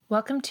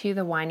Welcome to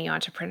The Whiny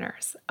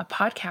Entrepreneurs, a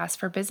podcast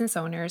for business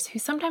owners who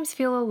sometimes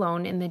feel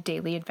alone in the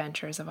daily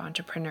adventures of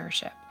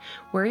entrepreneurship.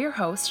 We're your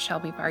hosts,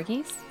 Shelby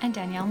Varghese and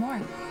Danielle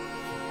Moore.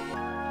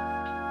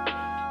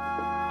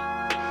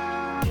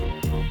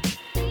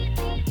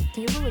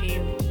 Can you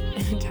believe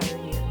an entire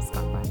year has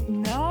gone by?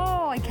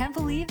 No, I can't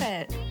believe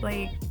it.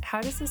 Like, how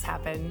does this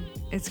happen?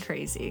 It's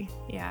crazy.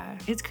 Yeah.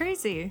 It's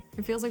crazy.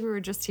 It feels like we were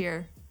just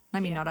here.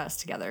 I mean, not us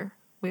together.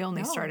 We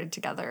only started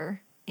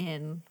together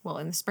in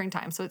the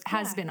springtime. So it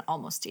has been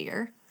almost a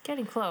year.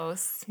 Getting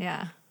close.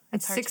 Yeah.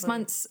 It's 6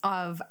 months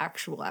of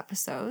actual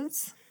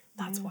episodes.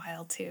 That's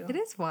wild too. It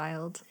is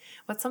wild.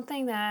 What's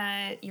something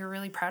that you're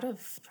really proud of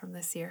from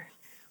this year?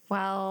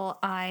 Well,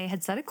 I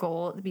had set a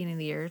goal at the beginning of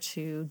the year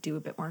to do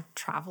a bit more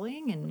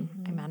traveling, and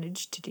I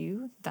managed to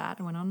do that.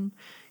 I went on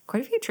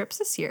quite a few trips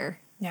this year.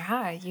 Yeah,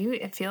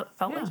 felt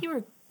like you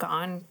were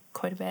gone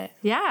quite a bit.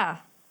 Yeah.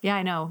 Yeah,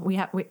 I know. We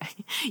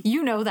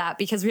you know that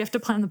because we have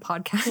to plan the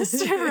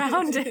podcast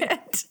around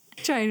it,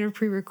 trying to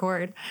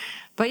pre-record.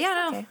 But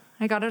yeah,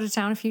 I got out of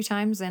town a few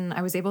times, and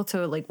I was able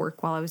to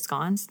work while I was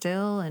gone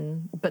still,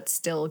 but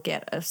still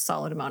get a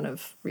solid amount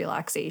of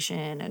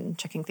relaxation and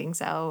checking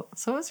things out.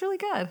 So it was really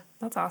good.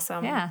 That's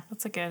awesome. Yeah,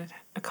 that's a good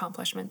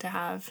accomplishment to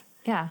have.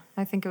 Yeah,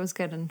 I think it was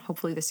good, and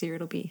hopefully this year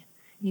it'll be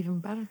even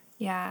better.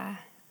 Yeah.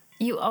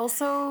 You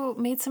also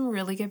made some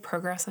really good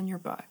progress on your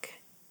book.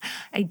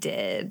 I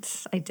did.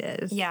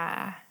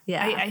 Yeah.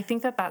 I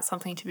think that that's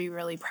something to be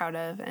really proud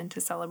of and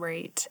to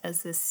celebrate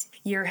as this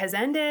year has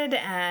ended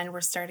and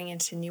we're starting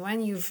into a new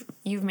one.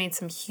 You've made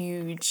some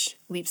huge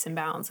leaps and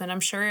bounds. And I'm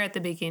sure at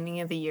the beginning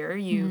of the year,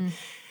 you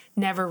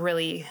never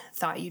really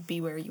thought you'd be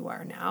where you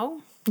are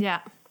now. Yeah.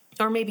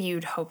 Or maybe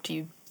you'd hoped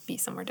you'd be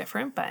somewhere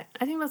different, but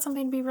I think that's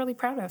something to be really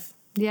proud of.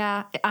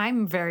 Yeah.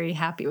 I'm very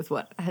happy with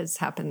what has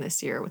happened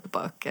this year with the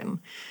book, and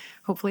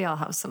hopefully I'll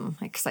have some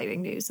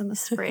exciting news in the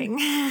spring.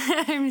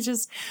 I'm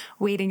just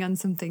waiting on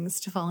some things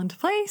to fall into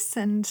place,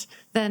 and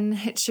then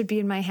it should be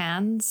in my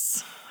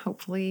hands,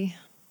 hopefully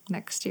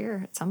next year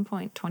at some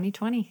point,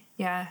 2020.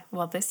 Yeah,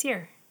 well, this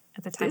year.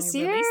 At the time this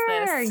you year, release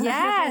this.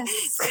 Yes.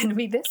 It's going to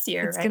be this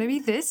year, It's going to be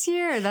this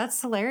year.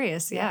 That's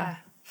hilarious. Yeah.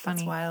 Funny.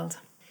 That's wild.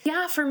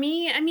 Yeah, for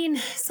me, I mean,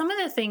 some of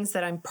the things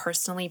that I'm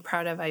personally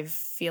proud of, I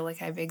feel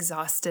like I've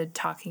exhausted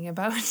talking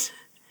about.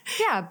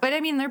 Yeah, but I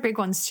mean, they're big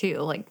ones too.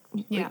 Like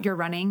your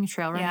running,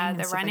 trail running. Yeah,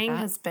 the running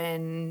has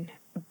been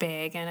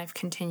big, and I've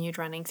continued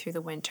running through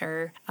the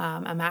winter.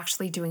 I'm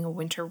actually doing a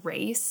winter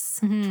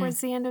race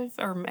towards the end of,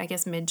 or I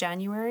guess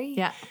mid-January.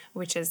 Yeah,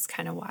 which is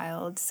kind of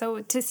wild.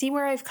 So to see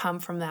where I've come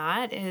from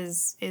that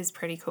is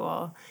pretty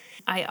cool.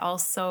 I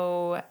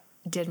also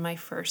did my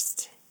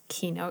first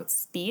keynote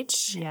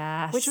speech.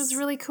 Yes, which was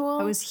really cool.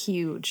 That was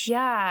huge.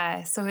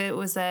 Yeah, so it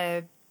was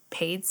a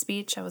paid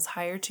speech. I was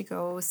hired to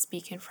go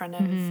speak in front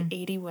of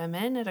 80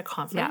 women at a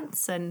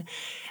conference. Yeah. And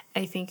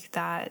I think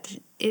that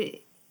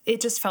it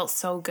just felt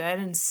so good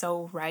and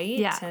so right.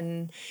 Yeah.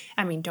 And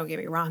I mean, don't get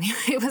me wrong,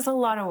 it was a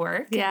lot of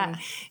work. Yeah. And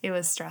it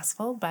was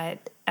stressful,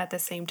 but at the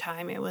same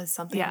time, it was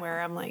something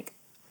where I'm like,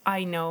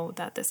 I know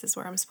that this is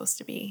where I'm supposed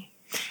to be.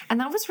 And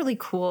that was really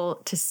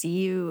cool to see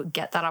you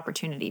get that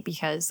opportunity,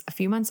 because a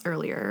few months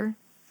earlier,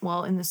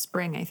 in the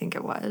spring, I think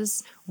it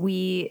was,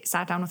 we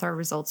sat down with our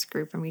results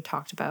group and we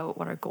talked about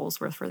what our goals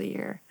were for the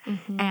year.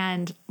 Mm-hmm.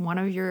 And one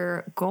of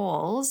your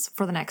goals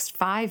for the next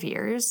 5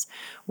 years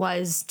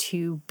was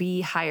to be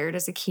hired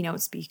as a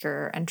keynote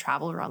speaker and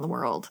travel around the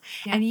world.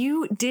 Yeah. And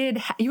you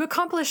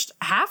accomplished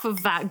half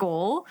of that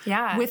goal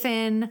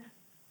within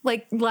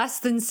less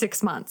than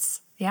 6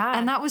 months. Yeah.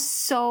 And that was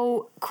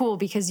so cool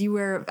because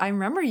I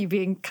remember you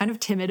being kind of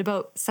timid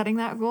about setting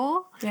that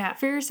goal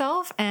for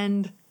yourself,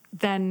 and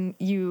then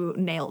you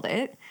nailed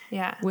it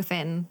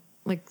within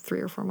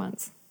 3 or 4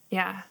 months.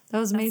 Yeah. That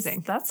was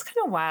amazing. That's kind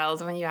of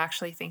wild when you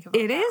actually think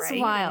about it. It is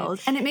wild.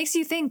 And it makes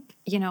you think,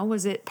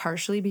 was it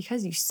partially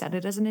because you set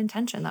it as an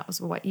intention? That was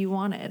what you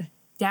wanted.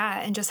 Yeah.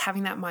 And just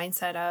having that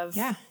mindset of,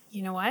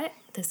 you know what?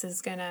 This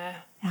is going to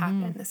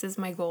happen. Mm-hmm. This is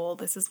my goal.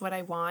 This is what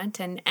I want.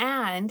 And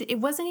it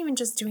wasn't even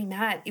just doing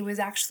that. It was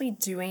actually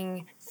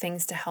doing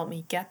things to help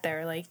me get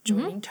there, like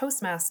joining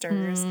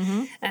Toastmasters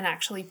and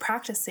actually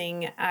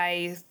practicing.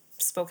 I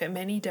spoke at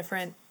many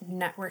different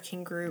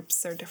networking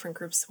groups or different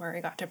groups where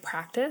I got to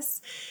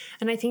practice.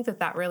 And I think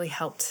that really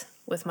helped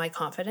with my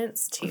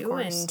confidence too,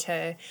 and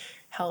to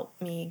help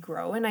me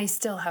grow. And I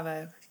still have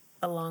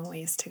a long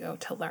ways to go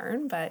to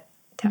learn, but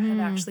to have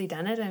actually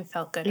done it and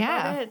felt good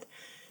about it.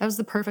 That was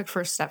the perfect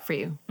first step for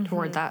you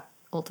toward that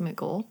ultimate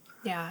goal.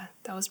 Yeah,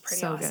 that was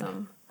pretty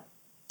awesome. Good.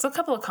 So a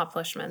couple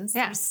accomplishments.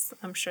 Yeah.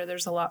 I'm sure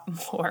there's a lot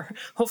more.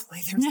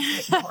 Hopefully there's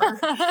a bit more.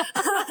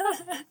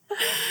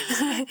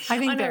 I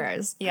think there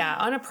is. Yeah,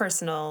 on a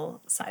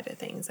personal side of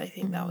things, I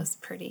think that was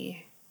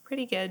pretty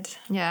good.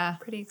 Yeah.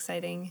 Pretty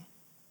exciting.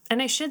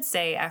 And I should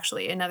say,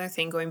 actually, another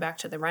thing going back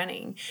to the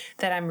running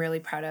that I'm really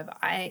proud of.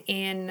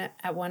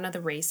 At one of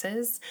the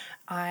races,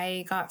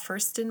 I got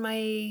first in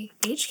my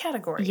age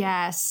category.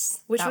 Yes.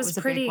 Which was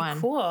pretty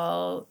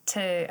cool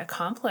to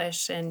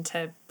accomplish and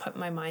to put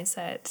my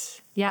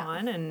mindset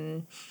on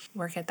and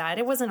work at that.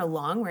 It wasn't a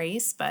long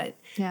race, but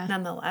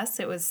nonetheless,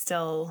 it was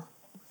still,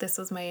 this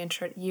was my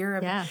year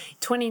of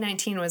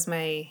 2019 was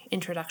my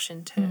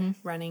introduction to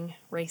running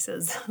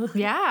races.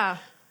 Yeah.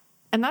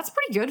 And that's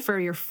pretty good for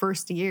your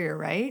first year,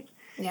 right?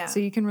 Yeah. So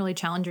you can really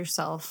challenge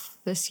yourself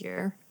this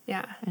year.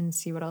 Yeah. And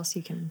see what else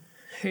you can.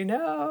 Who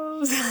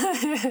knows?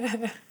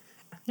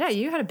 Yeah,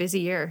 you had a busy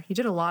year. You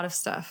did a lot of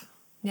stuff.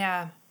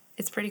 Yeah.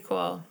 It's pretty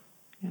cool.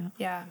 Yeah.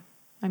 Yeah.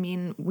 I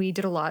mean, we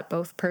did a lot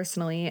both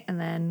personally, and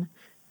then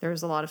there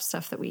was a lot of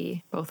stuff that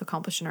we both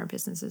accomplished in our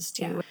businesses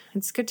too. Yeah.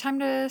 It's a good time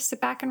to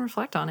sit back and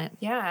reflect on it.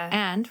 Yeah.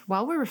 And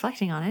while we're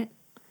reflecting on it,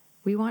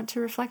 we want to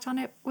reflect on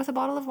it with a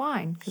bottle of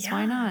wine, because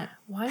why not?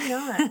 Why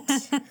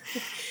not?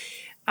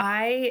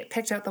 I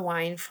picked out the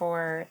wine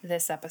for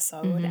this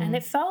episode, and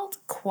it felt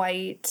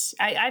quite...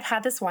 I've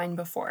had this wine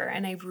before,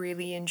 and I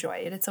really enjoy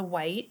it. It's a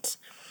white,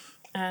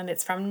 and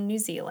it's from New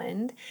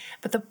Zealand.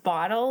 But the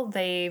bottle,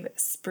 they've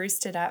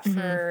spruced it up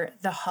for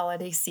the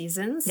holiday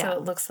season, so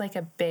it looks like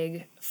a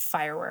big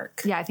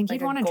firework. Yeah, I think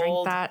you'd want to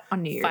drink that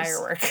on New Year's.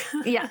 Firework.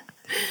 Yeah.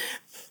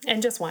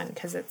 And just one,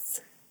 because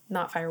it's...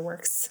 not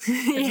fireworks.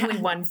 There's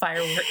only one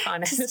firework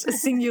on it. Just a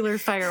singular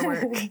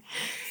firework.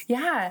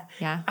 Yeah.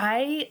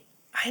 I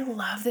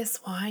love this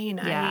wine.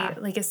 Yeah.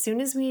 As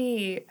soon as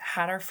we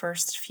had our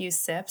first few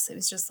sips, it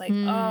was just like,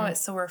 oh,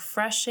 it's so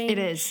refreshing. It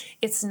is.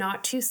 It's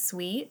not too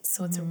sweet,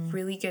 so it's a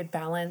really good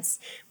balance.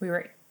 We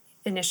were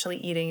initially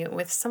eating it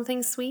with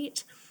something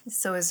sweet,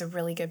 so it was a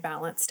really good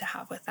balance to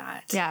have with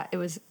that. Yeah, it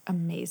was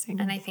amazing.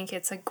 And I think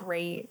it's a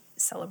great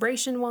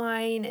celebration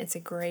wine. It's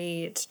a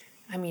great...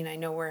 I mean, I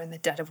know we're in the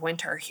dead of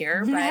winter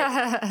here,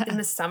 but in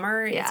the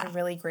summer, it's a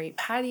really great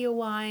patio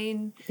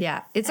wine.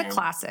 Yeah, it's a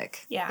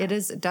classic. Yeah. It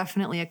is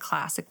definitely a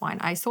classic wine.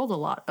 I sold a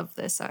lot of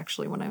this,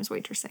 actually, when I was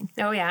waitressing.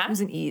 Oh, yeah? It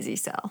was an easy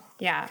sell.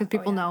 Yeah. Because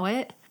people know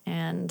it,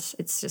 and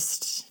it's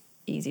just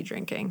easy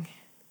drinking.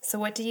 So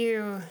what do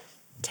you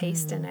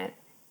taste in it?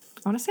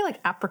 I want to say,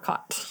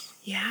 apricot.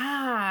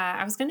 Yeah.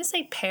 I was going to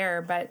say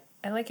pear, but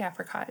I like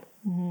apricot.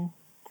 Mm-hmm.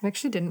 I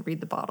actually didn't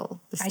read the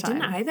bottle this time. I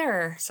didn't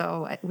either.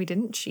 So we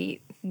didn't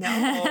cheat.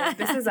 No,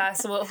 this is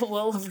us.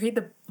 We'll read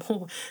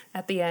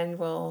at the end,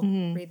 we'll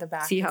read the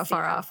back. See how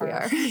far off we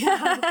are.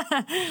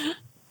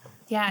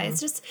 Yeah, it's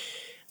just,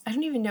 I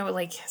don't even know,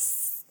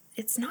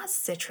 it's not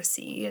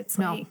citrusy. It's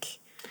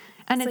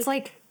And it's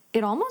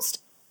it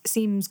almost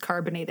seems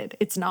carbonated.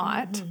 It's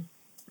not,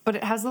 but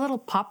it has a little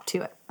pop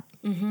to it.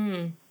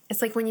 Mm-hmm.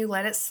 It's like when you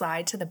let it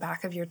slide to the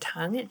back of your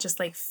tongue, it just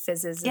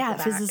fizzes. Yeah,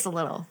 it fizzes a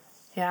little.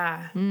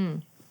 Yeah.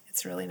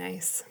 It's really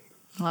nice.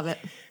 Love it.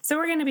 So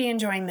we're going to be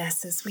enjoying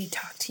this as we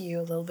talk to you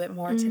a little bit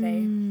more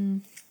today.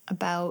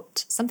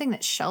 About something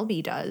that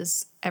Shelby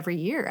does every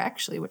year,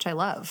 actually, which I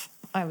love.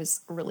 I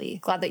was really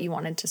glad that you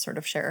wanted to sort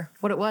of share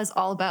what it was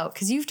all about,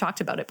 because you've talked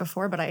about it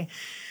before, but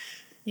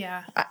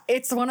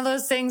it's one of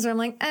those things where I'm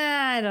like,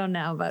 I don't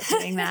know about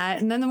doing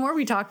that. And then the more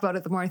we talk about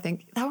it, the more I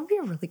think that would be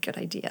a really good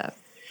idea.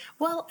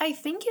 Well, I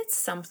think it's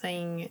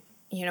something...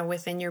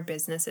 within your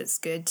business, it's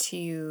good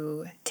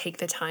to take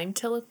the time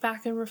to look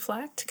back and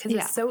reflect, because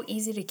it's so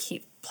easy to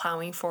keep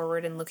plowing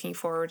forward and looking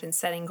forward and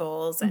setting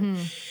goals. And,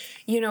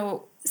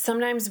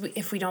 sometimes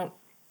if we don't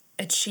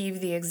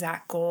achieve the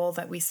exact goal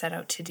that we set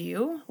out to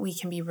do, we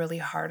can be really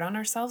hard on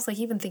ourselves.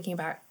 Even thinking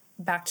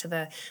back to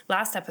the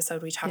last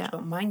episode, we talked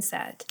about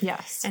mindset.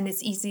 Yes. And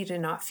it's easy to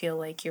not feel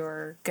like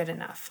you're good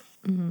enough.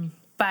 Mm-hmm.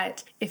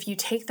 But if you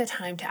take the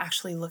time to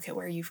actually look at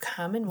where you've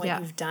come and what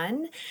you've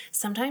done,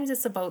 sometimes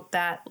it's about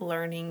that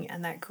learning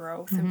and that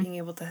growth and being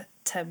able to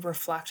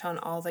reflect on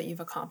all that you've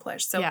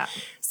accomplished. So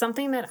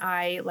something that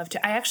I love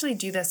to, I actually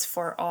do this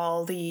for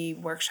all the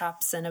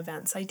workshops and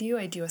events I do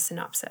a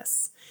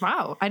synopsis.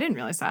 Wow. I didn't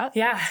realize that.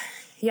 Yeah.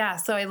 Yeah.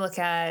 So I look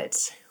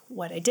at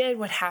what I did,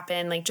 what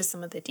happened, just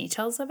some of the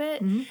details of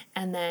it,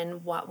 and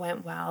then what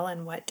went well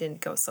and what didn't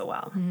go so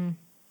well. Mm-hmm.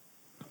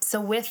 So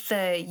with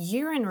the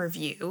year in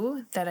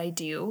review that I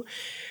do,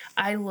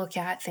 I look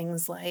at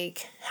things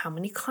like how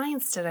many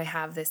clients did I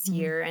have this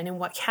year and in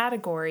what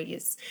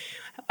categories,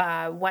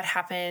 what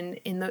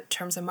happened in the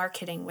terms of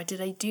marketing, what did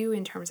I do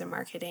in terms of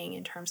marketing,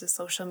 in terms of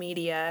social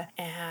media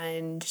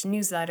and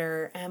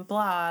newsletter and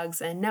blogs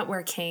and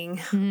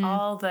networking,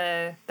 all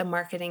the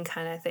marketing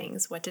kind of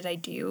things. What did I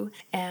do?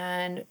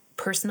 And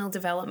personal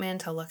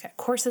development, I'll look at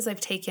courses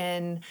I've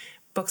taken,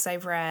 books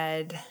I've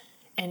read,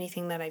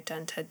 anything that I've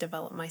done to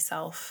develop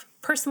myself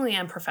personally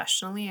and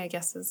professionally, I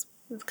guess is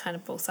kind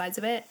of both sides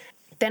of it.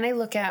 Then I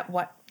look at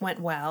what went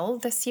well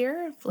this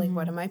year,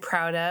 what am I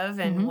proud of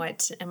and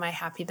what am I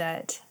happy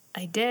that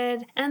I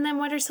did? And then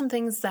what are some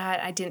things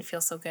that I didn't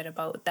feel so good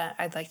about that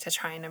I'd like to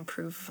try and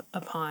improve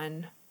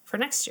upon for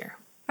next year?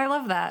 I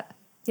love that.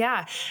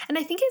 Yeah. And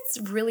I think it's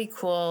really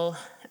cool.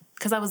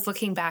 because I was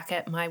looking back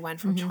at my one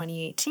from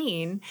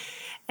 2018,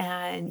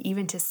 and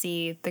even to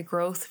see the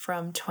growth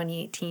from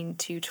 2018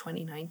 to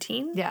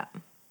 2019. Yeah.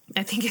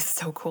 I think it's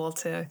so cool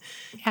to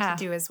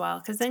do as well.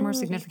 Because then it's more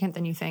significant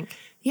than you think.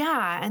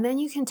 Yeah. And then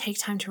you can take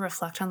time to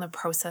reflect on the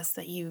process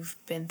that you've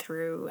been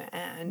through.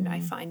 And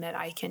I find that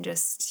I can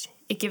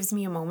it gives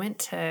me a moment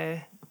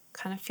to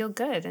kind of feel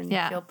good and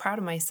feel proud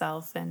of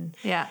myself and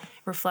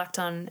reflect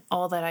on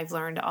all that I've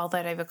learned, all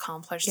that I've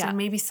accomplished, and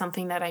maybe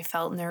something that I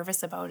felt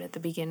nervous about at the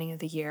beginning of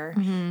the year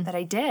that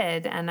I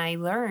did, and I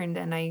learned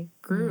and I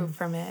grew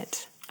from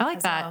it. I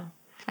like that. Well.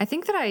 I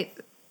think that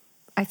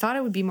I thought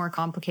it would be more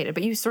complicated,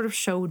 but you sort of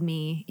showed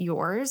me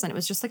yours, and it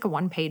was just like a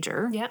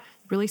 1-pager. Yeah.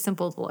 Really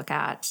simple to look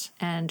at,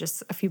 and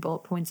just a few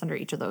bullet points under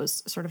each of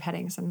those sort of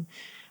headings. And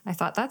I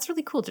thought that's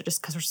really cool to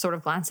just sort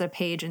of glance at a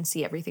page and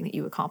see everything that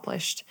you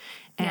accomplished,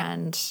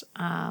 and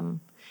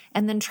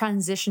then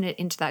transition it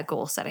into that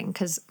goal setting.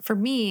 Because for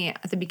me,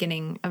 at the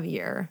beginning of a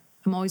year,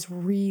 I'm always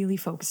really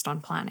focused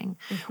on planning,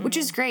 which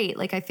is great.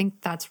 Like, I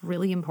think that's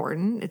really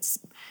important. It's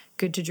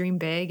good to dream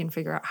big and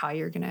figure out how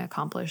you're going to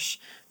accomplish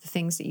the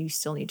things that you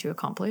still need to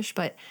accomplish.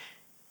 But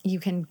you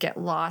can get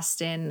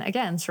lost in,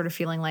 again, sort of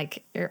feeling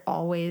like you're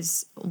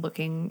always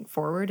looking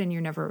forward and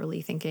you're never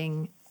really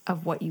thinking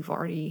of what you've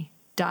already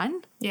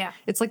done. Yeah.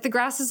 It's like the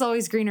grass is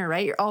always greener,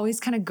 right? You're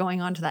always kind of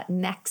going on to that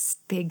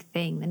next big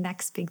thing, the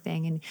next big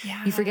thing. And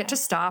you forget to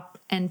stop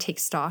and take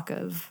stock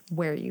of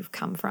where you've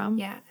come from.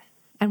 Yeah.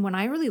 And when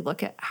I really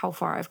look at how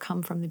far I've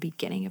come from the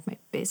beginning of my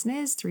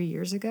business 3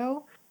 years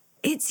ago,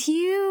 it's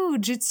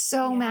huge. It's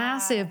so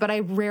massive, but I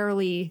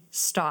rarely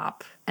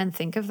stop and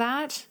think of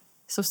that.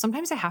 So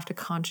sometimes I have to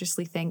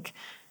consciously think,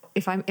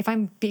 if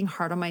I'm being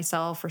hard on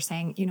myself or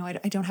saying, you know,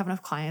 I don't have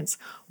enough clients.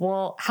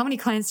 Well, how many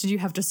clients did you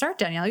have to start,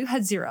 Danielle? You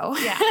had 0.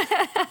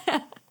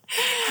 Yeah.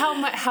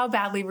 How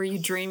badly were you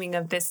dreaming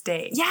of this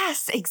day?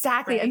 Yes,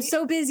 exactly. Right? I'm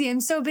so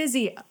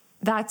busy.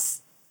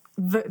 That's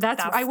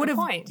I would have,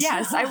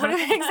 yes, I would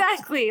have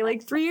exactly,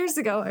 like 3 years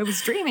ago, I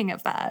was dreaming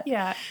of that.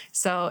 Yeah.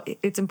 So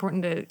it's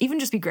important to even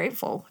just be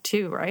grateful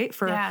too, right?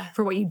 For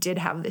what you did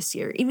have this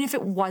year, even if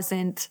it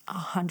wasn't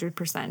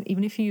 100%,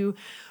 even if you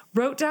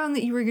wrote down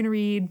that you were going to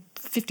read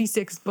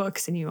 56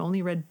 books and you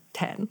only read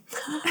 10.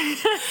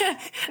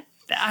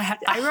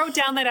 I wrote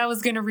down that I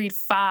was going to read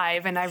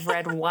 5 and I've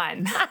read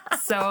 1.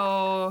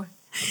 So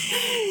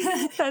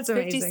that's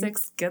amazing.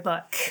 56, good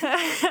luck.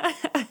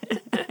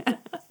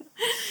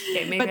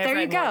 Okay, maybe but there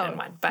you go.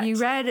 One, but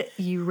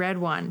you read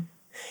 1.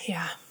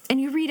 Yeah. And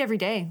you read every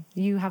day.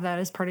 You have that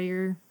as part of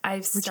your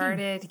I've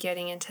started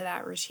getting into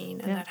that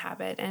routine and that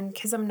habit. And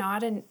because I'm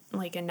not a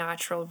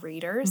natural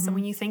reader. So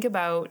when you think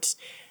about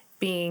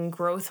being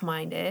growth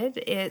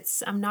minded,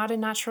 I'm not a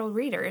natural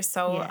reader.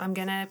 So I'm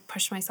going to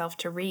push myself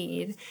to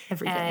read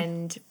every day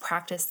and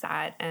practice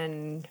that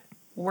and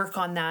work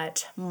on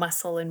that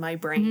muscle in my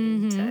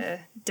brain to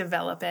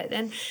develop it.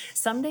 And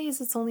some days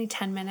it's only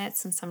 10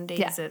 minutes and some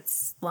days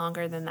it's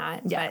longer than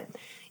that. But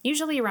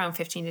usually around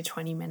 15 to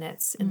 20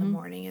 minutes in the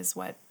morning is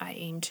what I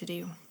aim to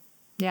do.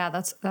 Yeah,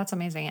 that's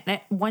amazing.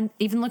 And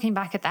even looking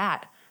back at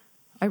that,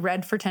 I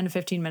read for 10 to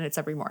 15 minutes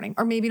every morning,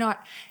 or maybe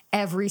not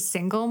every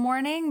single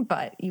morning,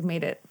 but you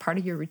made it part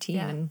of your routine.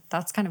 Yeah. And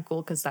that's kind of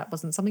cool because that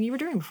wasn't something you were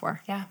doing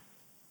before. Yeah.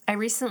 I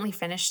recently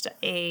finished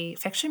a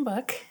fiction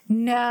book.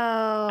 No.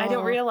 I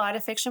don't read a lot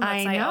of fiction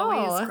books. I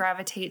always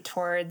gravitate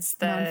towards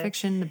the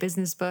nonfiction, the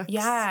business books.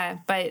 Yeah.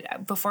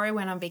 But before I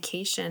went on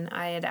vacation,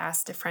 I had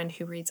asked a friend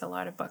who reads a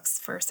lot of books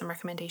for some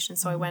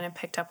recommendations. So I went and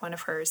picked up one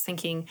of hers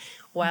thinking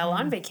while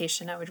on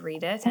vacation I would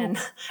read it. And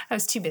I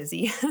was too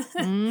busy.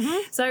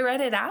 So I read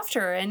it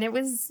after and it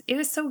was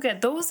so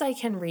good. Those I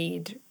can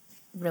read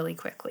really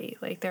quickly.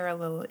 Like they're a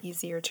little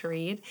easier to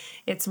read.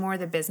 It's more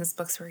the business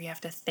books where you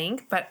have to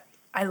think, but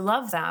I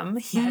love them,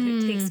 yet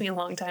it takes me a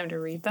long time to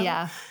read them.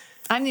 Yeah.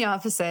 I'm the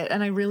opposite,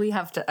 and I really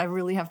have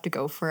to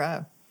go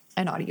for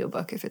an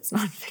audiobook if it's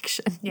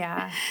nonfiction.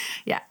 Yeah.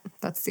 Yeah,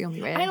 that's the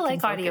only way I like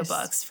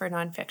audiobooks for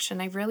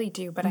nonfiction. I really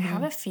do, but I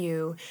have a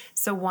few.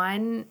 So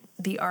one,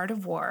 The Art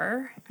of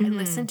War, I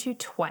listened to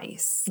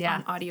twice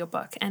on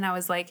audiobook, and I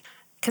was like,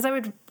 because I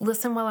would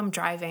listen while I'm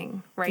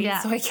driving, right?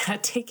 Yeah. So I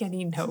can't take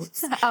any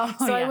notes.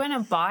 I went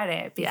and bought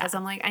it because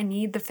I'm like, I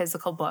need the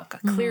physical book,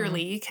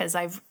 clearly, because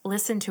I've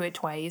listened to it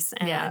twice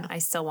and I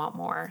still want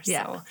more.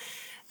 Yeah. So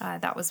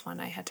that was one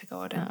I had to go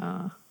out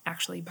and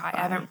actually buy. I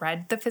haven't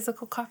read the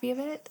physical copy of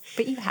it.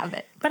 But you have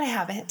it. But I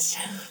have it.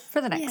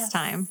 For the next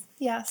time.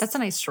 Yes. That's a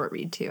nice short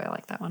read, too. I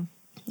like that one.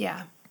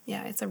 Yeah.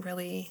 Yeah, it's a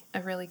really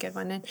good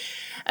one. And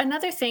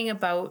another thing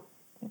about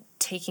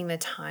taking the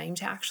time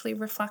to actually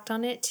reflect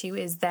on it too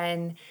is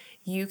then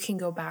you can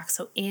go back.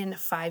 So in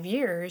 5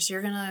 years,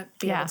 you're going to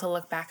be able to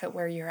look back at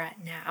where you're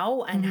at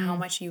now and how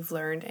much you've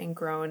learned and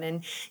grown.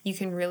 And you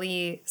can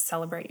really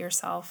celebrate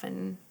yourself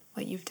and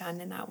what you've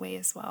done in that way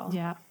as well.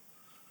 Yeah.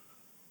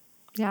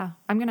 Yeah.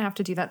 I'm going to have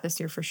to do that this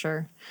year for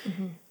sure.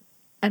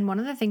 And one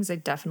of the things I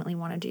definitely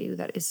want to do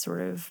that is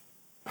sort of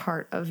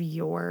part of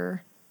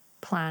your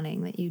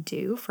planning that you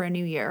do for a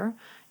new year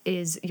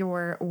is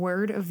your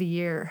word of the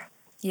year.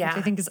 Yeah. Which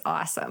I think is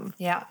awesome.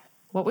 Yeah.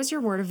 What was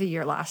your word of the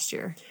year last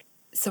year?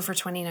 So for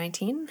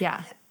 2019?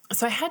 Yeah.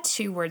 So I had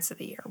 2 words of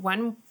the year,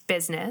 one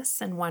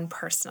business and one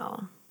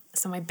personal.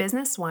 So my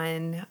business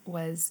one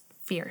was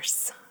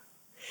fierce.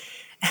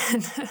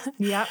 And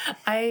Yep.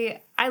 I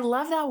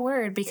love that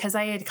word because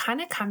I had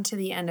kind of come to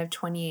the end of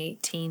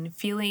 2018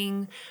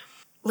 feeling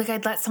like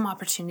I'd let some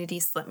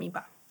opportunities slip me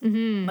by.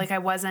 Mm-hmm. Like I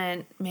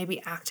wasn't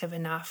maybe active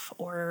enough,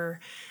 or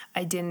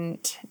I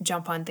didn't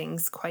jump on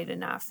things quite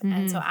enough. Mm-hmm.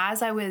 And so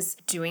as I was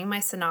doing my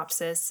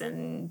synopsis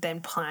and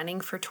then planning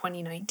for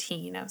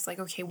 2019, I was like,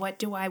 okay, what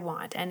do I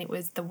want? And it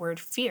was the word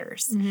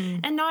fierce,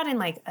 mm-hmm. and not in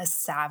like a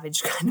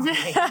savage kind of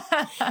way,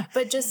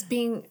 but just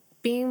being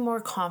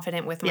more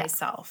confident with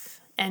myself.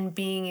 And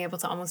being able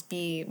to almost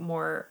be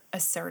more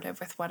assertive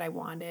with what I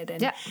wanted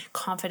and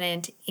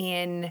confident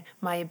in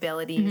my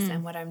abilities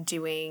and what I'm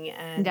doing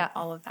and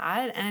all of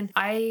that. And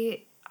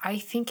I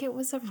think it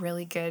was a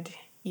really good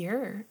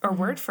year or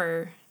word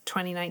for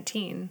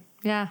 2019.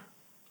 Yeah.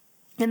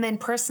 And then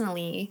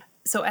personally,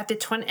 so at the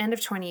end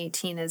of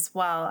 2018 as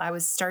well, I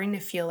was starting to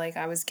feel like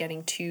I was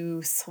getting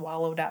too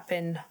swallowed up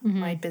in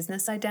my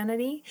business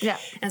identity. Yeah.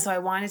 And so I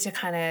wanted to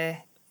kind of,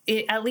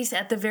 at least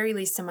at the very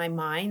least in my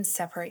mind,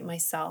 separate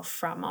myself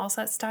from all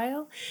that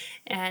style.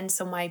 And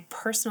so my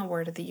personal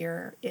word of the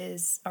year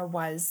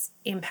was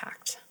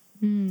impact.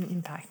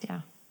 Impact,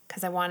 yeah.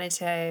 Because I wanted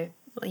to,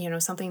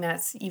 something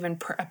that's even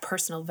a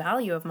personal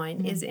value of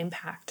mine is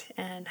impact,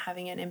 and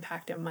having an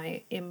impact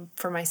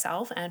for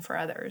myself and for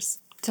others.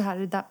 So how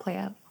did that play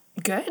out?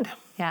 Good.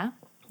 Yeah?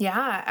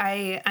 Yeah.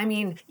 I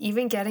mean,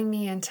 even getting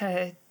me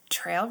into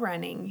trail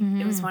running,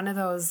 it was one of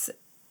those,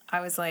 I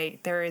was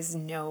like, there is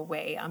no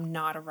way I'm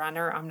not a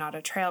runner. I'm not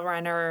a trail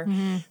runner.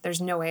 Mm-hmm. There's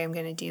no way I'm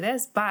going to do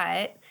this.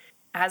 But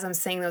as I'm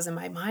saying those in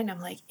my mind, I'm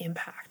like,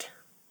 impact.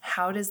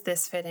 How does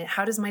this fit in?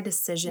 How does my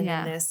decision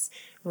in this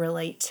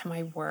relate to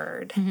my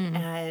word? Mm-hmm.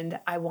 And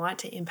I want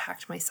to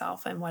impact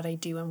myself and what I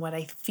do and what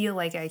I feel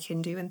like I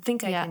can do and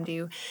think I can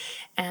do.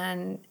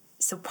 And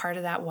so part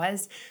of that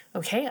was,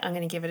 okay, I'm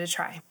going to give it a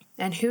try.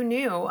 And who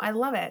knew? I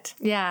love it.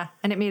 Yeah.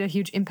 And it made a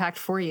huge impact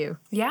for you.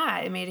 Yeah.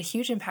 It made a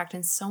huge impact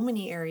in so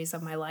many areas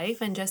of my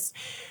life. And just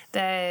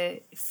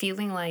the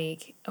feeling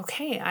like,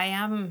 okay, I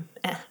am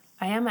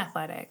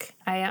athletic.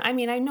 I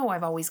mean, I know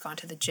I've always gone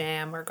to the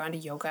gym or gone to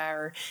yoga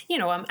or,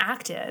 I'm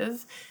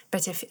active,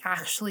 but to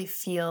actually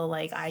feel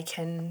like I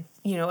can,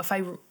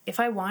 if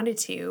I wanted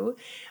to,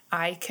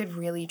 I could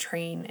really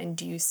train and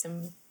do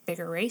some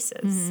bigger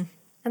races. Mm-hmm.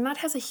 And that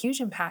has a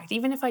huge impact.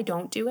 Even if I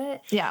don't do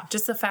it,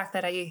 just the fact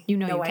that I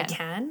know I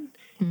can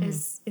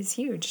is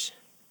huge.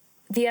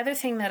 The other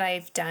thing that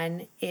I've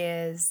done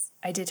is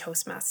I did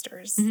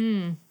Toastmasters.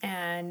 Mm-hmm.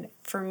 And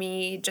for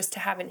me, just to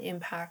have an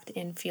impact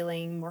in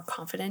feeling more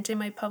confident in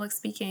my public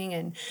speaking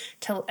and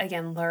to,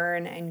 again,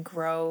 learn and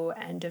grow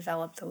and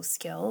develop those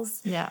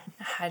skills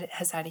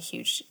has had a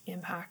huge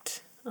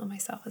impact on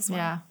myself as well.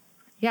 Yeah.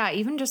 Yeah,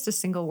 even just a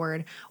single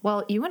word.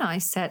 Well, you and I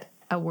set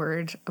a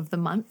word of the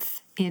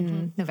month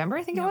in November,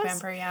 I think it was.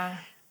 November, yeah.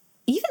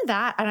 Even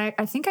that, and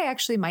I think I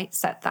actually might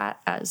set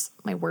that as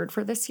my word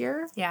for this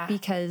year. Yeah.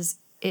 Because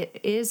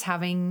it is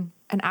having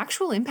an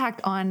actual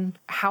impact on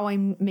how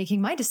I'm making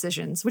my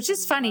decisions, which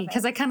is funny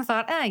because I kind of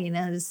thought,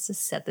 just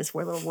set this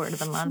little word of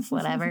the month,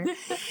 whatever.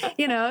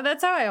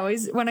 That's how I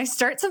always, when I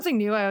start something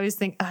new, I always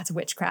think, it's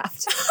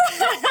witchcraft.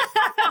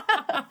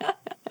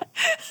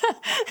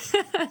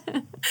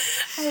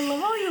 I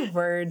love all your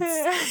words.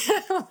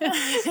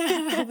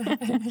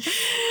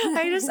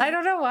 I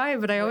don't know why,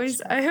 but I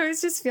always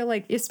just feel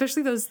like,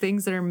 especially those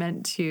things that are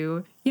meant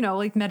to,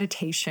 like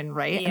meditation,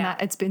 right? Yeah.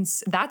 And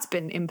that's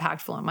been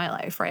impactful in my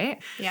life,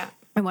 right? Yeah.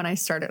 And when I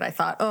started, I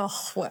thought,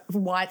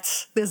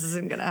 what? This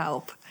isn't going to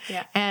help.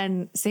 Yeah.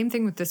 And same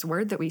thing with this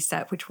word that we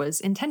set, which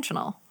was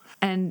intentional.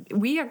 And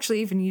we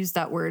actually even used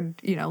that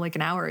word, like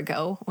an hour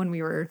ago when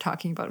we were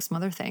talking about some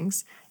other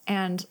things.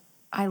 And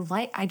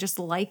I just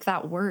like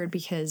that word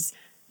because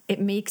it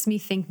makes me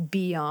think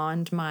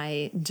beyond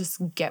my just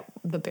get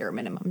the bare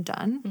minimum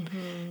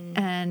done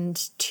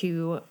and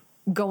to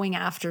going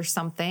after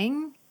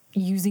something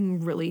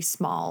using really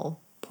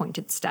small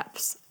pointed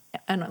steps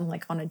and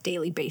like on a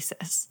daily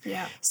basis.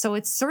 Yeah. So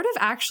it's sort of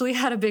actually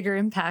had a bigger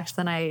impact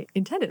than I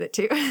intended it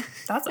to.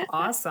 That's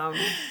awesome.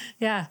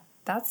 Yeah.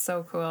 That's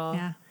so cool.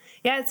 Yeah.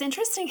 Yeah, it's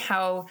interesting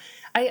how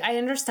I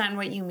understand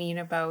what you mean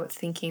about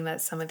thinking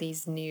that some of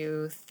these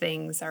new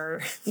things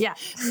are... Yeah.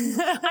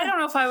 I don't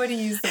know if I would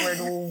use the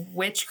word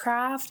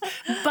witchcraft,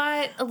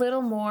 but a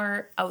little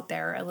more out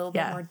there, a little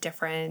bit more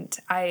different.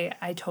 I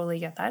totally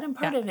get that. And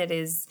part of it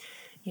is,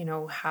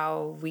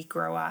 how we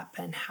grow up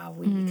and how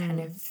we kind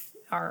of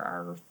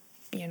our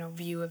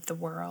view of the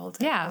world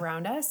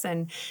around us.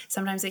 And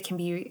sometimes it can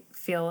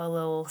feel a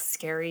little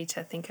scary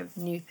to think of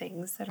new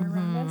things that are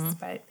around us,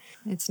 but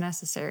it's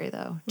necessary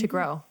though to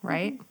grow,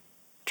 right?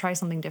 Try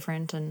something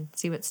different and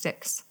see what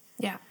sticks.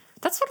 Yeah.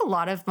 That's what a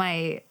lot of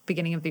my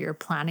beginning of the year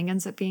planning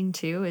ends up being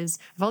too, is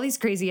I have all these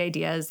crazy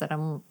ideas that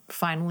I'm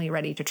finally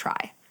ready to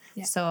try.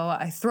 Yeah. So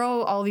I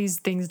throw all these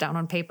things down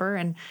on paper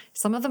and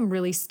some of them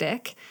really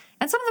stick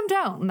and some of them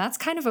don't. And that's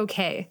kind of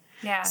okay.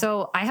 Yeah.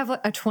 So I have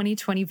a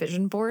 2020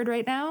 vision board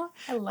right now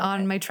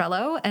on my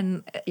Trello,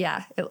 and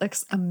yeah, it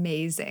looks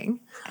amazing.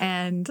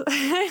 And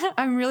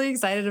I'm really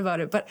excited about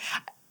it,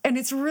 and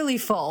it's really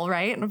full,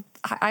 right? And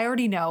I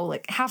already know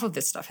like half of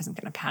this stuff isn't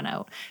going to pan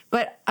out,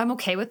 but I'm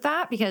okay with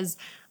that because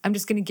I'm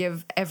just going to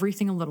give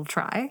everything a little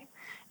try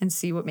and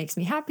see what makes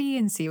me happy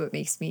and see what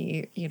makes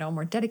me,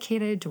 more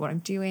dedicated to what I'm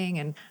doing.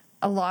 And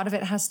a lot of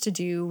it has to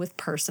do with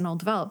personal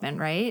development,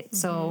 right? Mm-hmm.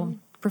 So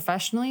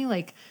professionally,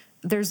 like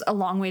there's a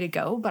long way to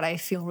go, but I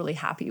feel really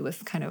happy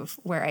with kind of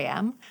where I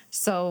am.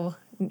 So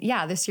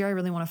yeah, this year I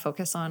really want to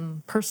focus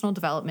on personal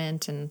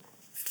development and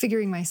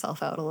figuring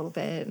myself out a little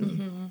bit.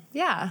 And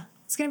yeah,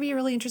 it's going to be a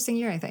really interesting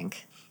year, I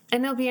think.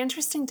 And it'll be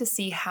interesting to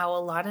see how a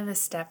lot of the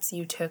steps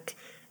you took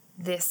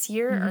this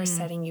year are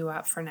setting you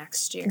up for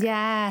next year.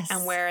 Yes.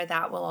 And where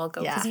that will all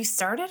go. Because you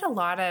started a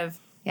lot of,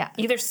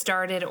 either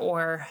started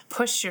or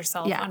pushed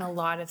yourself on a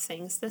lot of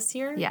things this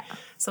year. Yeah.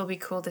 So it'll be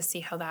cool to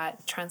see how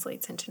that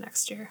translates into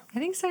next year. I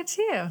think so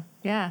too.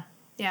 Yeah.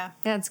 Yeah.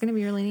 Yeah, it's going to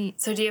be really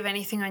neat. So do you have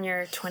anything on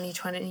your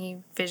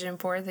 2020 vision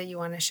board that you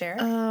want to share?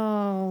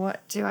 Oh,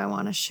 what do I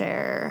want to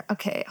share?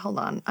 Okay, hold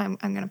on. I'm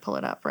going to pull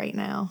it up right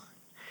now.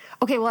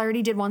 Okay, well, I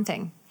already did one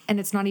thing. And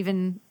it's not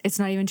even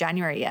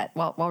January yet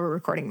while we're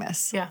recording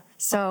this. Yeah.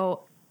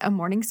 So a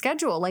morning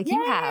schedule like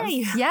you have.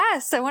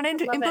 Yes, I wanted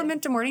to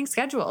implement a morning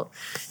schedule.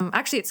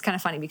 Actually, it's kind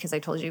of funny because I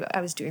told you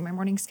I was doing my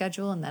morning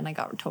schedule and then I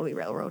got totally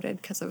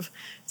railroaded because of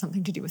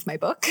something to do with my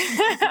book.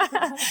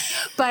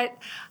 But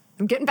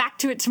I'm getting back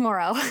to it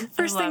tomorrow.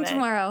 First thing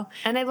tomorrow.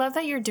 And I love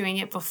that you're doing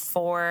it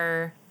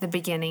before the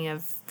beginning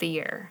of the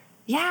year.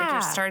 Yeah. Like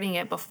you're starting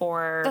it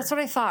before. That's what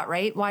I thought,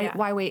 right?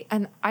 Why wait?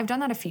 And I've done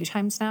that a few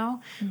times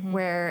now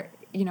where,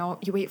 you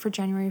wait for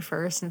January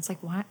 1st and it's like,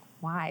 why?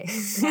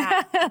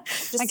 Yeah.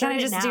 I kind of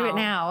just do it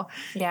now.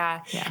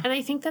 Yeah. And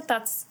I think that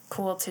that's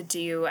cool to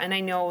do. And I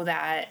know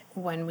that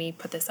when we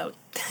put this out,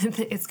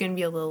 it's going to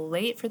be a little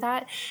late for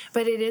that.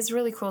 But it is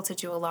really cool to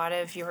do a lot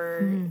of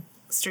your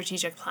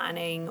strategic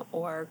planning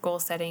or goal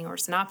setting or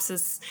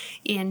synopsis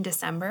in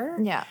December.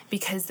 Yeah.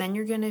 Because then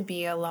you're going to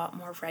be a lot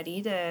more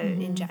ready to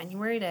in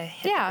January to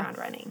hit the ground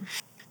running.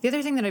 The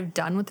other thing that I've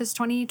done with this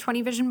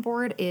 2020 vision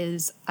board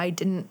is I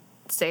didn't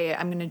say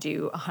I'm going to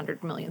do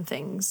 100 million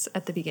things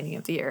at the beginning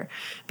of the year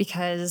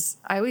because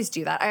I always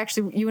do that.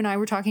 You and I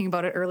were talking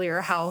about it earlier,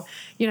 how,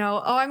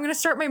 I'm going to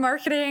start my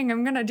marketing.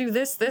 I'm going to do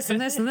this,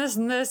 and this, and this,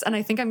 and this. And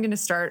I think I'm going to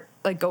start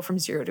go from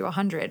 0 to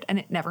 100 and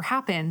it never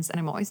happens. And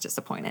I'm always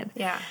disappointed.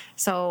 Yeah.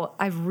 So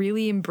I've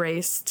really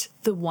embraced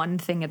the one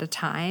thing at a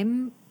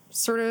time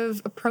sort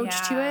of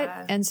approach to it.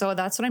 And so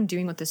that's what I'm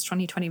doing with this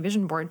 2020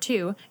 vision board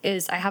too,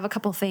 is I have a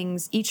couple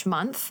things each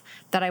month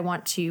that I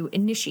want to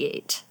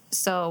initiate.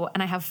 So,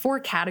 and I have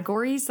 4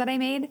 categories that I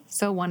made.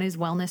 So one is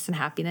wellness and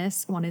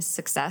happiness, one is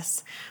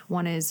success,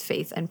 one is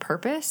faith and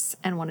purpose,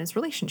 and one is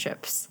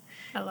relationships.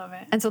 I love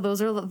it. And so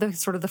those are the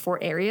sort of the 4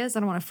 areas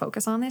that I want to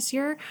focus on this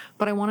year,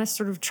 but I want to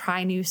sort of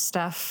try new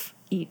stuff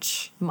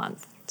each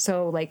month.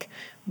 So like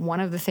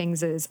one of the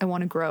things is I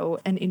want to grow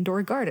an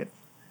indoor garden.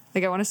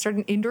 Like I want to start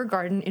an indoor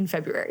garden in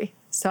February.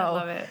 So I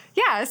love it.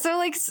 Yeah. So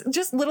like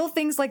just little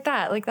things like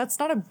that. Like that's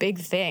not a big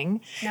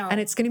thing. No.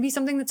 And it's going to be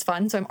something that's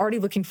fun. So I'm already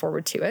looking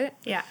forward to it.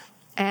 Yeah.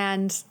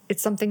 And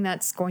it's something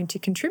that's going to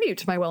contribute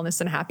to my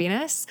wellness and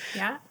happiness.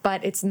 Yeah.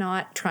 But it's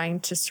not trying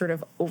to sort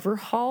of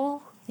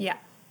overhaul. Yeah.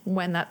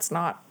 When that's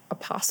not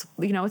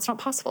it's not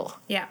possible.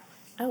 Yeah.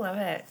 I love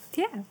it.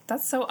 Yeah.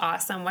 That's so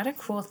awesome. What a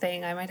cool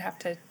thing. I might have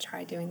to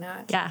try doing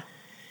that. Yeah.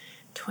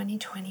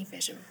 2020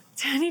 vision.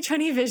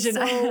 2020 vision.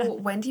 So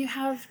when do you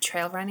have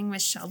trail running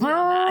with Shelby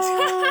on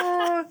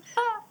that?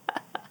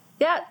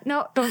 Yeah,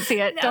 no, don't see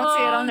it. Don't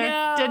see it on there.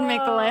 No. Didn't make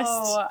the list.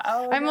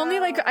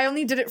 I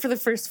only did it for the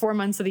first 4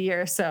 months of the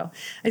year. So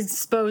I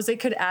suppose they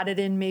could add it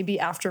in maybe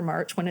after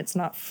March when it's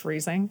not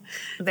freezing.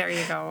 There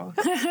you go.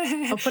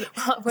 I'll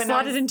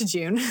slot it into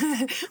June.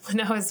 When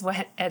I was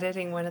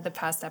editing one of the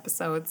past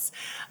episodes,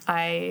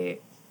 I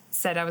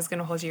said I was going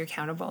to hold you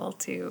accountable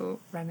to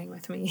running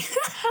with me.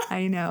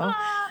 I know.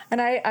 And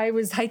I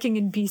was hiking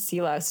in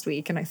BC last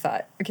week and I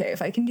thought, okay,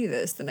 if I can do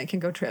this, then I can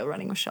go trail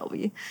running with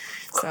Shelby.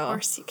 Of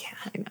course you can.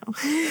 I know.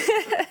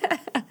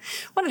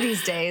 One of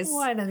these days.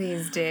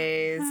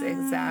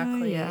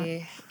 Exactly.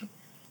 Yeah.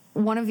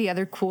 One of the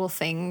other cool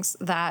things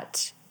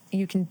that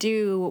you can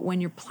do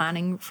when you're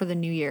planning for the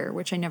new year,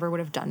 which I never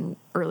would have done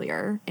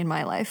earlier in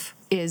my life,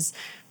 is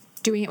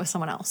doing it with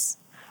someone else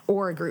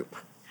or a group.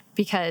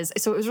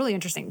 So it was really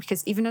interesting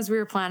because even as we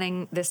were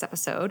planning this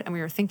episode and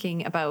we were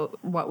thinking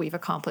about what we've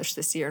accomplished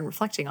this year and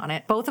reflecting on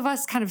it, both of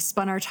us kind of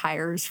spun our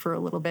tires for a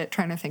little bit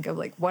trying to think of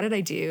like, what did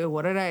I do?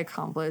 What did I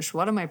accomplish?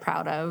 What am I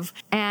proud of?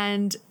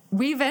 And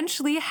we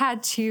eventually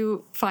had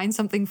to find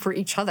something for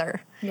each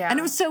other. Yeah. And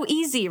it was so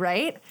easy,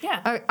 right?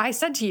 Yeah. I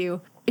said to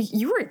you,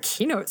 you were a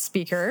keynote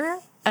speaker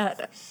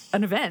at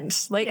an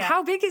event. Like,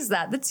 how big is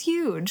that? That's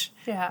huge.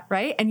 Yeah.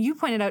 Right? And you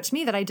pointed out to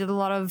me that I did a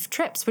lot of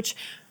trips, which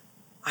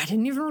I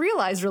didn't even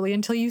realize really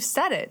until you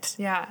said it.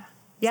 Yeah.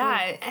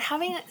 Yeah. So,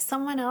 having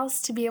someone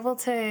else to be able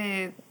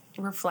to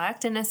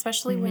reflect, and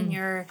especially when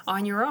you're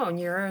on your own,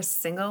 you're a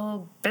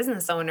single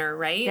business owner,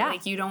 right? Yeah.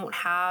 Like you don't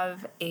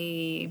have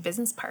a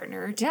business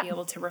partner to be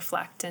able to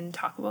reflect and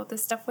talk about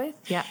this stuff with.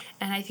 Yeah.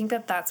 And I think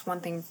that that's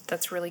one thing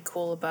that's really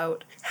cool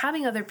about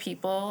having other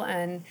people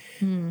and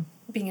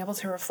being able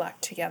to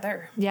reflect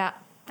together. Yeah.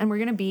 And we're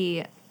going to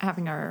be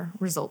having our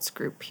results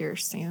group here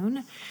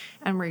soon,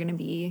 and we're going to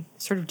be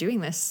sort of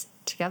doing this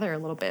together a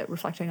little bit,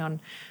 reflecting on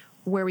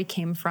where we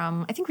came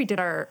from. I think we did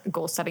our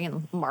goal setting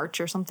in March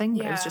or something,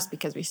 but it was just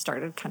because we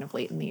started kind of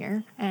late in the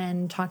year,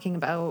 and talking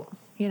about,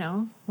 you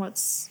know,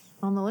 what's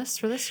on the list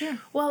for this year.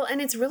 Well,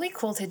 and it's really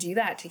cool to do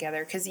that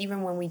together, because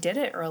even when we did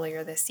it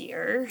earlier this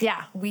year,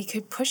 we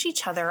could push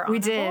each other on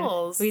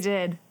goals. We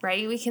did.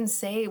 Right? We can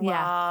say,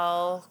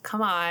 well,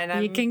 come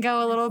on. You can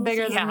go a little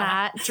bigger than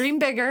that. Dream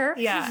bigger.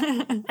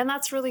 Yeah. And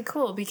that's really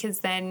cool,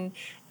 because then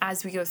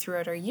as we go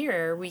throughout our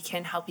year, we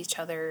can help each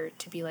other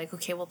to be like,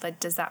 okay, well,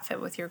 does that fit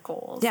with your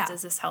goals? Yeah.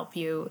 Does this help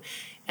you?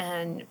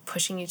 And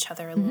pushing each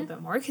other a little bit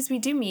more, because we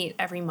do meet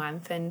every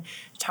month and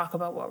talk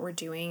about what we're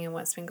doing and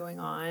what's been going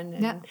on.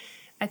 And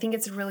I think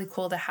it's really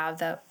cool to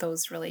have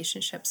those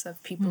relationships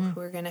of people who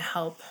are going to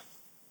help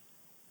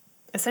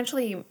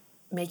essentially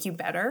make you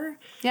better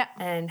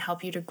and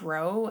help you to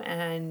grow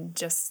and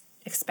just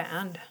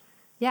expand.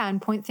 Yeah,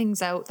 and point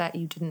things out that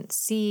you didn't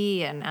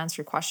see and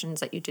answer questions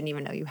that you didn't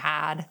even know you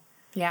had.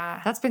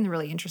 Yeah. That's been the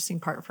really interesting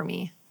part for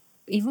me.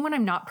 Even when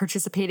I'm not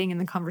participating in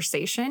the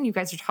conversation, you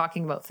guys are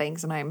talking about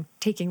things and I'm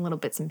taking little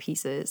bits and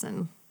pieces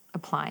and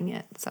applying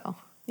it. So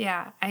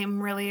yeah,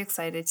 I'm really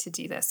excited to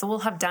do this. So we'll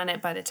have done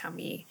it by the time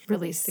we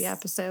release the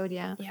episode.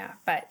 Yeah. Yeah.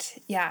 But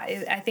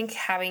yeah, I think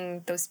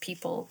having those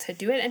people to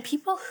do it, and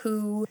people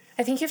who,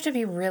 I think you have to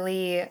be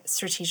really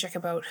strategic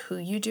about who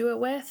you do it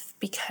with,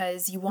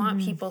 because you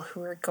want people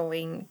who are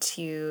going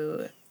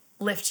to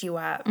lift you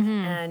up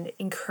and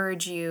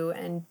encourage you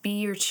and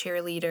be your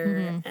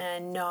cheerleader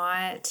and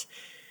not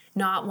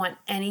want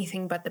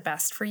anything but the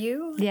best for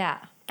you. Yeah.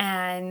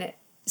 And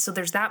so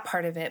there's that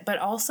part of it, but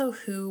also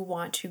who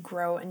want to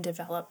grow and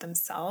develop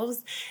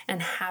themselves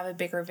and have a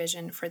bigger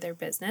vision for their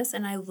business.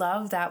 And I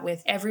love that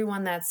with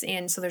everyone that's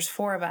in, so there's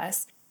 4 of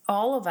us,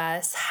 all of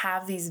us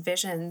have these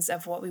visions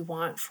of what we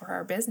want for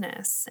our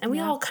business. And we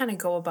all kind of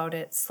go about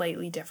it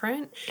slightly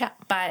different. Yeah.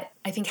 But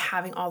I think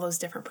having all those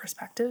different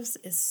perspectives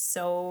is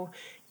so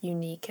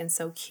unique and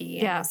so key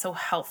and so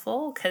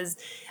helpful, because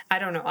I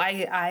don't know,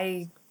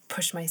 I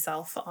push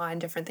myself on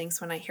different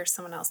things when I hear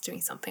someone else doing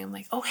something. I'm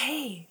like, oh,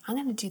 hey, I'm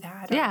going to do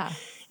that. Or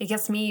it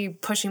gets me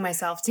pushing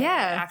myself to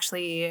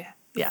actually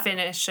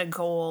finish a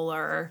goal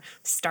or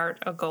start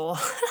a goal.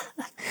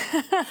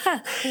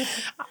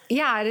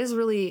 Yeah, it is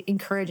really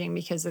encouraging,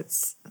 because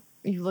it's,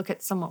 you look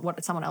at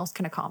what someone else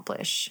can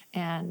accomplish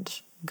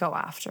and go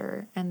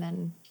after, and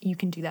then you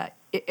can do that.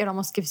 It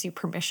almost gives you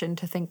permission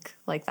to think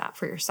like that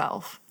for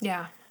yourself.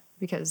 Yeah.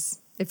 Because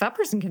if that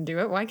person can do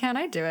it, why can't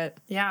I do it?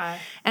 Yeah.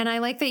 And I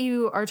like that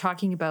you are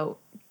talking about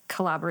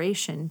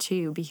collaboration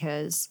too,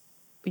 because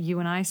you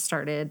and I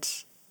started,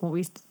 well,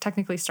 we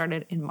technically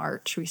started in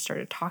March. We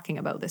started talking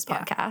about this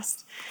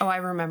podcast. Oh, I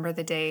remember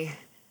the day.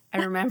 I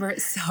remember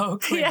it so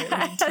clearly.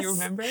 Yes. Do you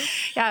remember?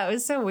 Yeah, it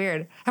was so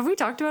weird. Have we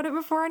talked about it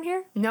before on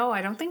here? No,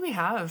 I don't think we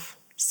have.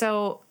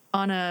 So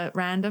on a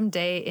random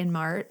day in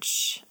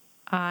March,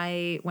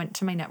 I went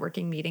to my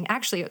networking meeting.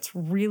 Actually, it's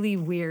really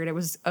weird. It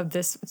was of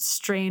this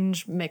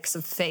strange mix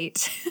of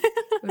fate.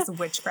 It was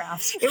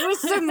witchcraft. It was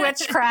some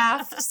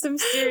witchcraft, some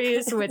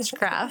serious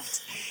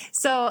witchcraft.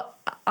 So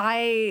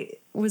I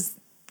was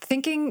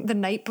thinking the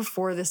night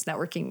before this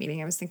networking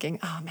meeting, I was thinking,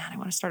 oh man, I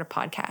want to start a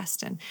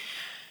podcast, and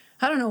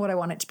I don't know what I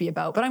want it to be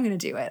about, but I'm going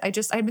to do it.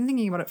 I'd been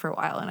thinking about it for a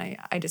while, and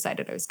I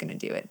decided I was going to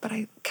do it. But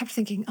I kept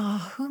thinking,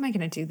 oh, who am I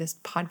going to do this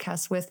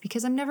podcast with?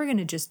 Because I'm never going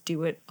to just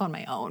do it on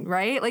my own,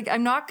 right? Like,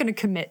 I'm not going to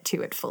commit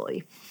to it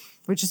fully,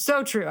 which is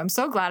so true. I'm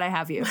so glad I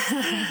have you.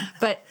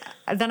 But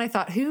then I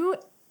thought, who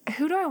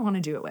do I want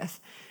to do it with?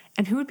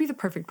 And who would be the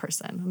perfect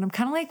person? And I'm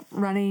kind of like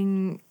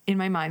running in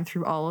my mind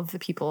through all of the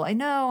people I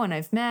know and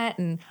I've met,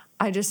 and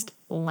I just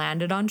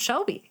landed on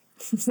Shelby.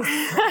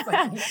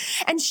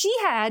 And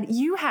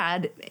you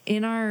had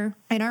in our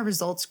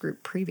results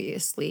group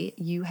previously,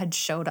 you had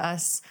showed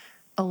us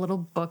a little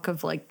book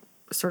of like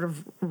sort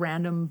of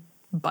random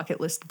bucket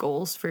list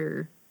goals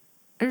for,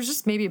 it was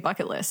just maybe a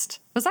bucket list.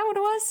 Was that what it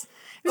was?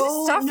 It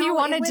was stuff you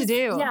wanted to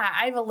do. Yeah,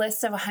 I have a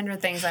list of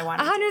 100 things I want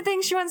to do. 100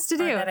 things she wants to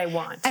do. That I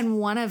want. And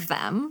one of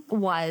them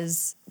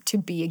was to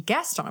be a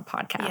guest on a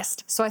podcast.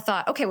 Yeah. So I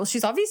thought, okay, well,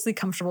 she's obviously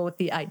comfortable with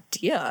the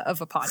idea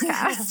of a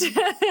podcast.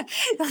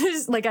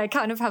 Like, I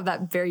kind of have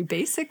that very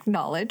basic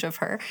knowledge of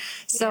her.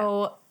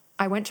 So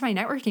I went to my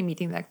networking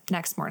meeting the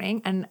next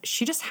morning, and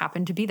she just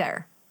happened to be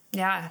there.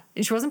 Yeah.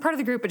 She wasn't part of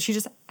the group, but she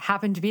just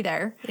happened to be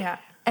there. Yeah.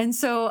 And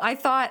so I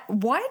thought,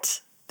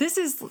 what? This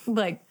is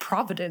like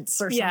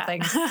Providence or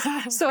something.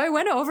 So I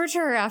went over to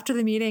her after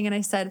the meeting and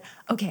I said,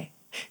 okay,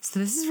 so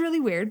this is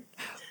really weird,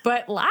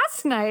 but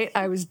last night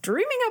I was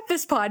dreaming up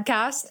this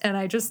podcast and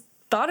I just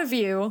thought of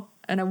you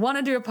and I want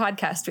to do a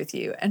podcast with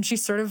you. And she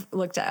sort of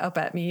looked up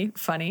at me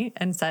funny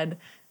and said,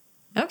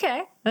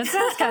 okay, that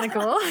sounds kind of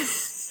cool.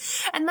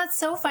 And that's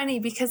so funny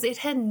because it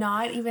had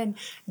not even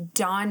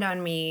dawned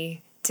on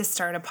me to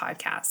start a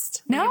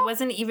podcast. No? It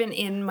wasn't even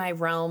in my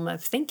realm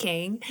of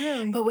thinking.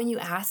 Really? But when you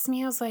asked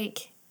me, I was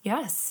like,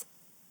 yes.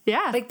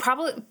 Yeah. Like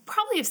probably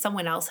if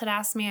someone else had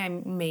asked me, I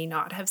may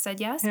not have said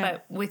yes. Yeah.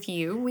 But with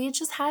you, we had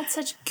just had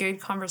such good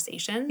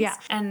conversations. Yeah.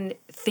 And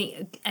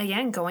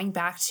again, going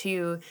back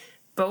to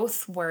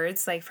both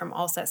words, like from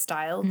All Set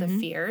Style, the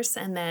fierce,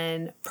 and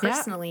then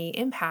personally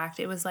impact,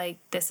 it was like,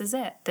 this is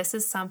it. This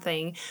is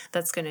something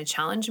that's going to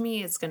challenge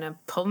me. It's going to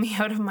pull me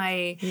out of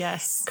my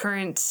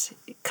current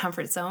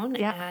comfort zone.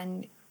 Yeah.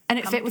 And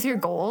it fit with your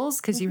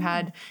goals because you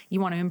want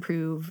to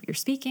improve your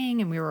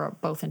speaking, and we were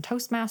both in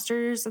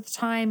Toastmasters at the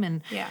time,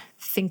 and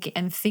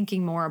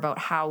thinking more about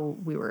how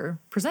we were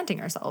presenting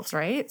ourselves,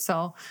 right?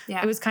 So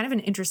it was kind of an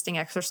interesting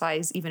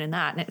exercise even in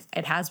that, and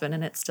it has been,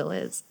 and it still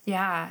is.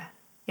 Yeah.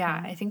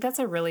 Yeah, I think that's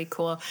a really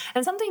cool,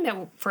 and something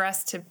that for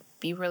us to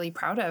be really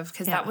proud of,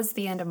 because that was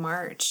the end of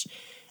March.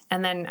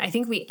 And then I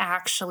think we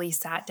actually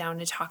sat down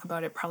to talk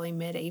about it probably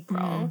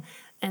mid-April.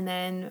 And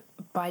then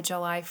by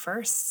July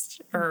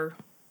 1st, or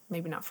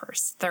maybe not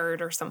 1st,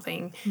 3rd or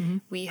something,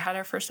 we had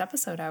our first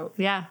episode out.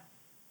 Yeah.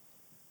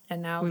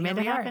 And now we made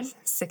it happen.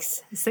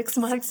 6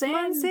 months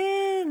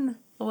in.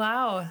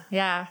 Wow.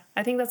 Yeah.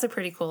 I think that's a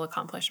pretty cool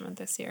accomplishment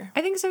this year.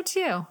 I think so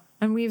too.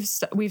 And we've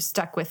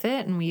stuck with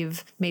it, and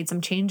we've made some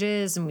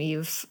changes, and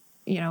we've,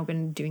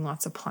 been doing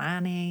lots of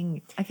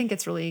planning. I think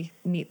it's really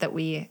neat that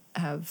we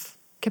have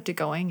kept it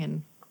going,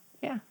 and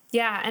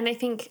Yeah, and I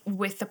think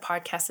with the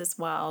podcast as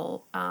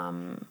well,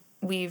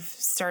 we've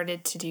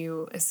started to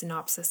do a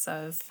synopsis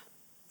of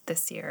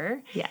this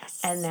year. Yes.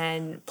 And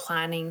then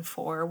planning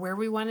for where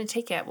we want to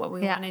take it, what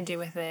we want to do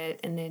with it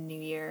in the new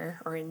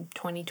year or in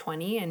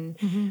 2020,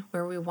 and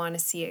where we want to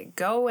see it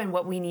go and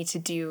what we need to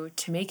do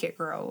to make it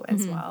grow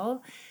as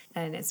well.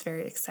 And it's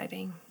very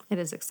exciting. It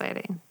is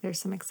exciting. There's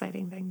some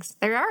exciting things.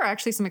 There are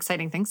actually some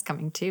exciting things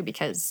coming too,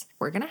 because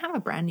we're going to have a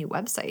brand new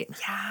website.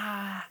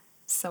 Yeah.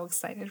 So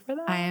excited for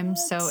that. I am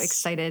so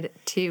excited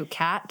too.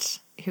 Kat,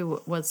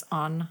 who was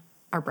on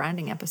our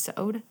branding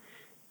episode,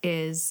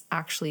 is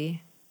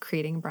actually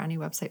creating a brand new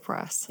website for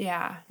us.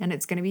 Yeah. And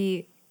it's going to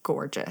be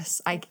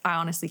gorgeous. I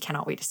honestly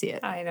cannot wait to see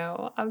it. I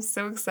know. I'm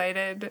so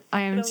excited.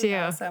 I am too.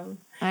 Awesome.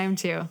 I am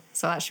too.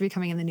 So that should be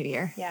coming in the new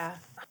year. Yeah.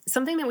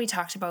 Something that we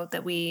talked about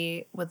that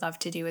we would love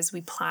to do as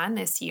we plan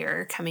this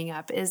year coming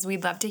up is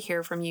we'd love to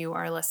hear from you,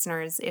 our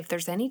listeners. If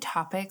there's any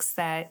topics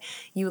that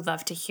you would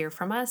love to hear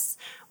from us,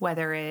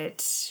 whether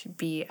it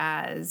be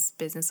as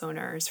business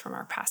owners from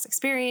our past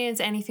experience,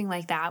 anything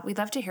like that, we'd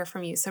love to hear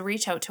from you. So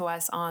reach out to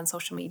us on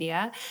social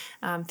media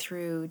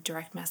through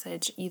direct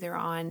message, either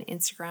on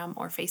Instagram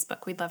or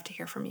Facebook. We'd love to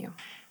hear from you.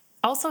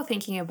 Also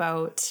thinking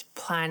about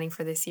planning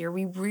for this year,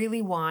 we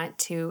really want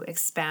to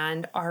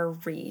expand our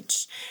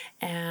reach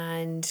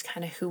and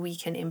kind of who we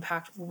can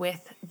impact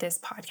with this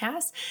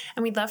podcast.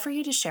 And we'd love for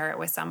you to share it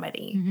with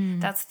somebody.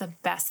 That's the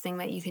best thing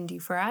that you can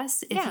do for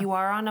us. If you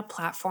are on a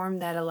platform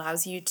that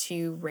allows you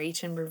to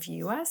rate and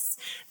review us,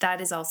 that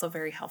is also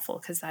very helpful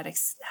because that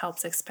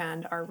helps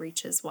expand our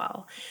reach as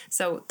well.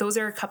 So those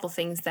are a couple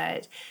things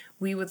that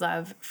we would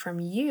love from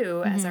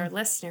you as our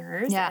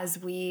listeners as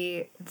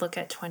we look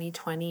at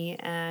 2020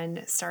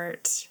 and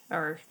start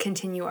or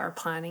continue our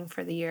planning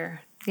for the year.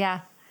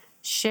 Yeah.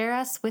 Share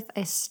us with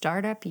a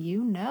startup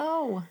you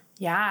know.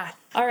 Yeah.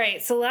 All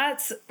right. So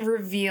let's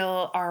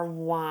reveal our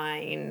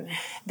wine.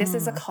 This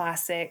is a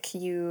classic.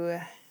 You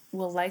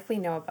will likely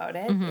know about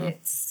it.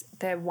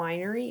 The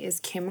winery is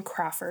Kim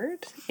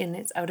Crawford, and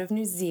it's out of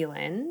New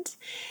Zealand.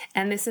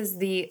 And this is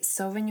the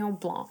Sauvignon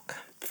Blanc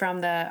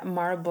from the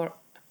Marlborough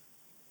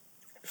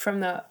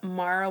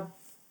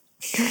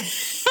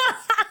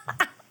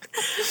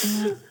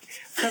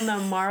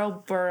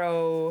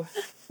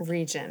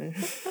region.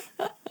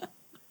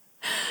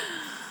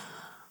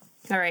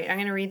 All right, I'm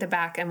going to read the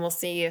back and we'll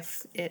see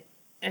if it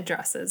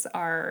addresses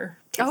our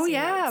tasting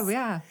notes.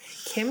 Yeah.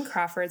 Kim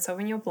Crawford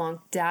Sauvignon Blanc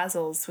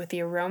dazzles with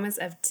the aromas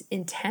of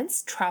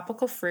intense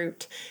tropical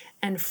fruit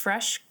and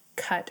fresh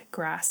cut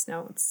grass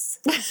notes.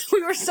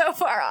 We were so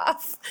far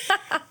off.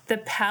 The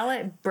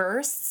palate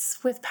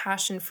bursts with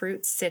passion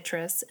fruit,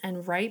 citrus,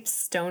 and ripe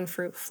stone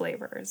fruit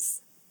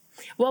flavors.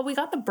 Well, we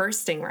got the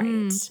bursting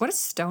right. What is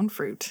stone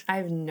fruit? I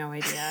have no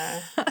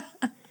idea.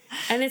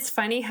 And it's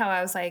funny how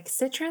I was like,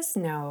 citrus?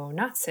 No,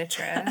 not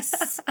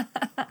citrus.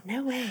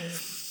 No way.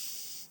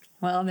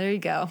 Well, there you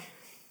go.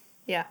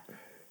 Yeah.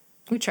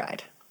 We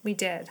tried. We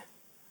did.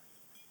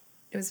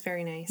 It was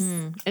very nice.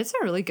 It's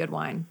a really good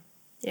wine.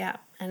 Yeah.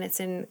 And it's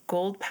in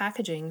gold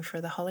packaging for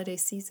the holiday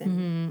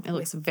season. It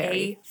looks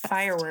very a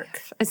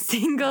firework. A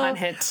single on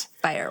it.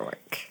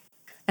 Firework.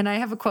 And I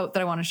have a quote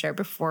that I want to share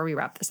before we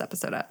wrap this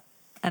episode up.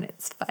 And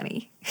it's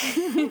funny.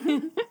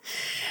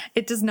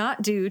 It does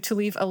not do to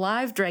leave a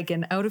live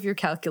dragon out of your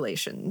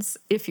calculations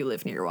if you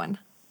live near one.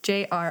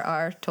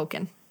 J.R.R.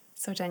 Tolkien.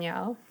 So,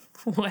 Danielle,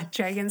 what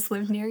dragons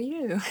live near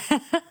you?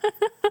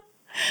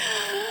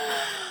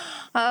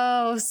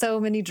 Oh, so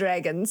many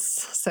dragons.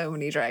 So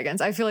many dragons.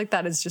 I feel like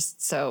that is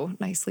just so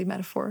nicely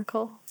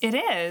metaphorical. It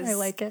is. I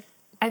like it.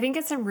 I think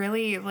it's a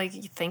really, like,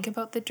 think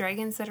about the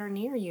dragons that are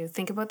near you.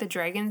 Think about the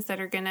dragons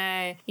that are going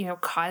to,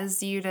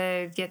 cause you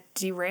to get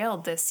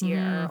derailed this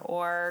year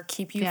or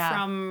keep you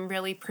from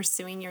really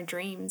pursuing your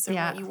dreams or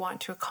what you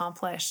want to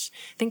accomplish.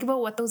 Think about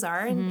what those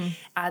are and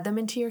add them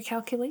into your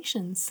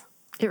calculations.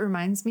 It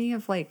reminds me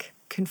of, like,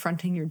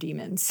 confronting your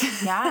demons.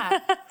 Yeah.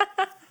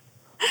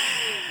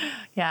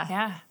 Yeah.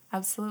 Yeah,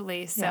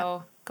 absolutely.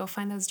 So go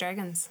find those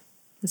dragons.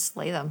 And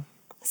slay them.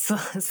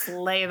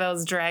 Slay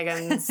those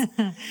dragons.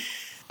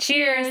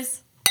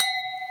 Cheers.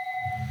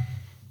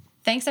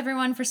 Thanks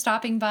everyone for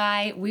stopping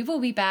by. We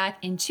will be back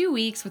in 2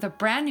 weeks with a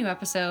brand new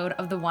episode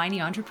of The Whiny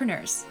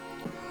Entrepreneurs.